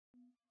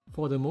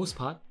For the most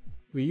part,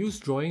 we use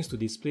drawings to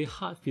display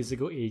hard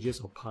physical edges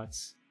of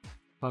parts,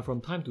 but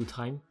from time to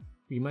time,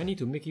 we might need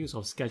to make use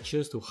of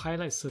sketches to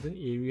highlight certain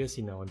areas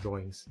in our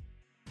drawings.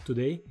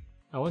 Today,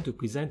 I want to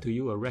present to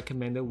you a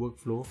recommended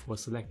workflow for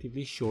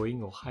selectively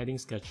showing or hiding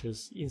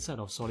sketches inside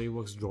of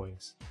Solidworks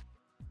drawings.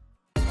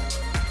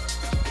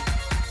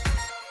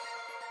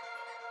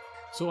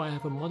 So I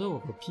have a model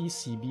of a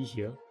PCB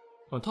here.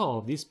 On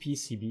top of this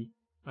PCB,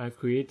 I have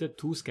created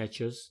two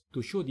sketches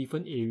to show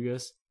different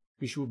areas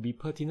which would be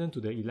pertinent to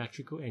the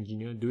electrical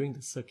engineer during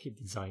the circuit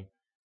design.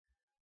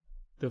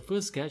 The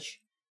first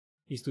sketch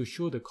is to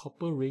show the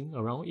copper ring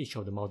around each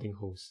of the mounting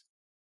holes.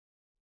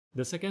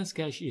 The second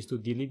sketch is to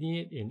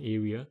delineate an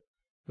area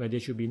where there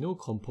should be no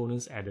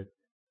components added.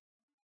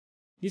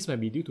 This might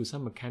be due to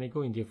some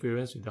mechanical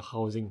interference with the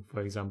housing, for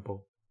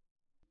example.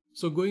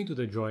 So going to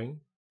the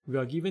drawing, we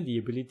are given the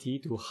ability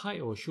to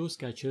hide or show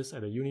sketches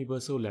at a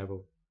universal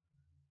level.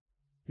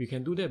 We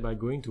can do that by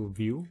going to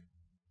View,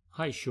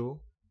 Hide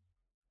Show,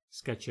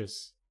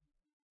 Sketches.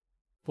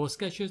 For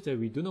sketches that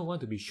we do not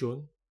want to be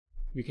shown,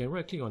 we can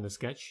right-click on the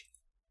sketch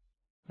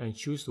and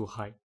choose to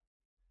hide.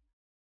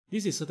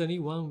 This is certainly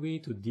one way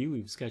to deal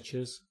with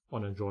sketches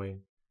on a drawing,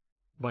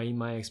 but in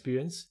my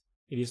experience,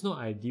 it is not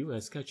ideal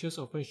as sketches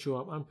often show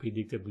up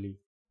unpredictably,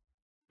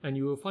 and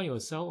you will find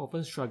yourself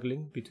often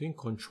struggling between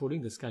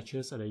controlling the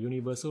sketches at a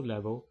universal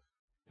level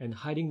and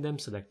hiding them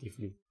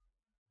selectively.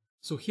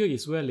 So here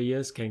is where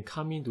layers can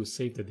come in to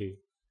save the day.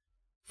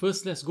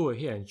 First, let's go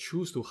ahead and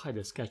choose to hide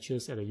the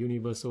sketches at a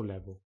universal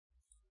level.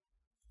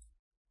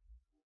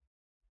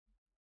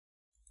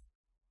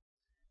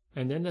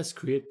 And then let's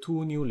create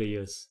two new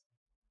layers,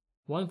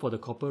 one for the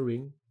copper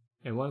ring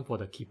and one for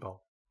the keep out.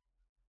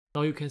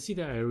 Now you can see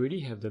that I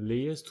already have the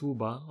layers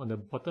toolbar on the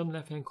bottom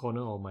left hand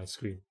corner of my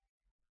screen.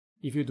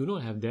 If you do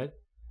not have that,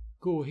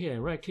 go ahead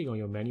and right click on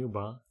your menu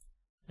bar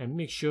and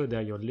make sure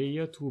that your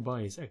layer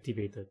toolbar is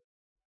activated.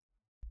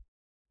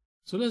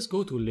 So let's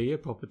go to layer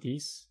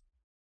properties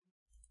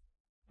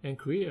and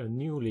create a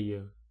new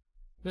layer.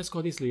 Let's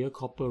call this layer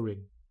copper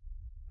ring.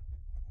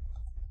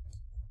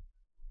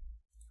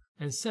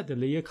 And set the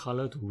layer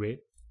color to red.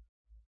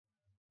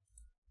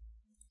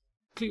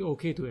 Click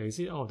OK to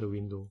exit out of the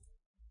window.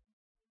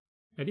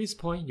 At this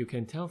point, you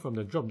can tell from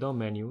the drop-down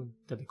menu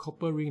that the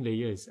copper ring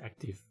layer is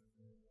active.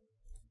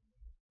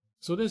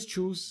 So let's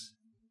choose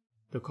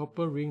the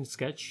copper ring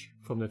sketch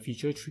from the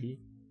feature tree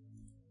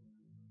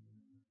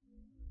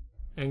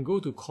and go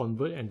to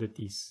Convert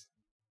Entities.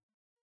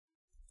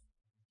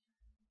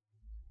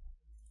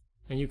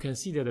 And you can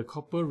see that the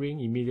copper ring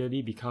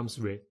immediately becomes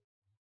red.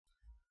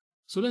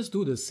 So let's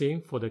do the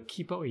same for the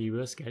keep out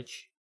area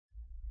sketch.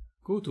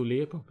 Go to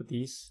Layer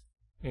Properties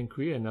and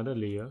create another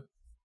layer.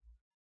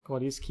 Call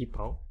this keep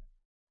out.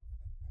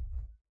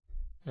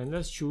 And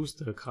let's choose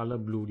the color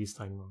blue this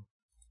time around.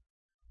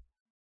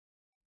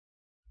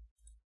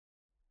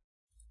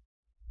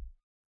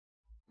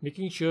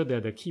 Making sure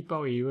that the keep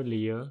out area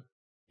layer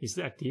is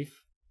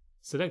active,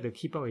 select the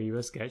keep out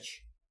area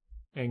sketch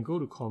and go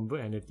to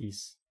Convert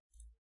Entities.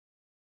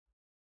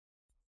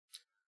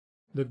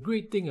 The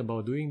great thing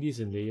about doing this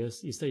in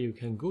layers is that you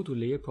can go to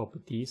Layer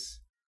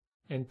Properties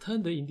and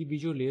turn the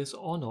individual layers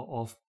on or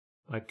off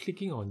by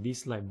clicking on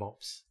these light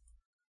bulbs.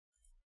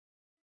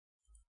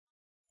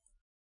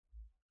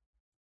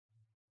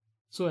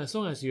 So as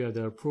long as you have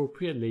the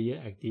appropriate layer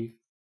active,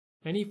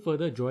 any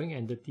further drawing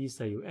entities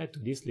that you add to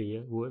this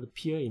layer will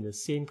appear in the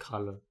same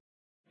color,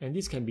 and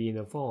this can be in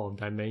the form of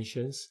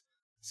dimensions,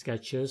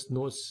 sketches,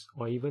 notes,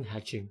 or even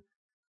hatching.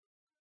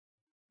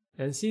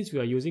 And since we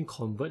are using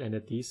Convert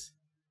Entities,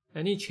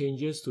 any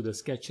changes to the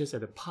sketches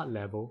at the part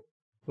level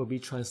will be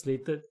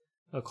translated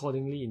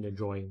accordingly in the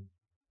drawing.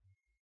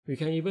 We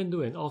can even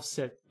do an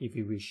offset if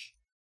we wish.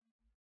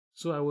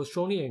 So I would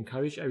strongly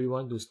encourage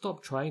everyone to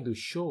stop trying to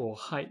show or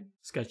hide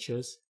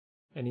sketches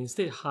and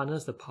instead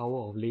harness the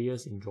power of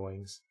layers in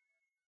drawings.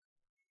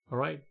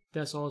 Alright,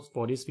 that's all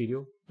for this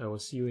video. I will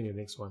see you in the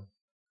next one.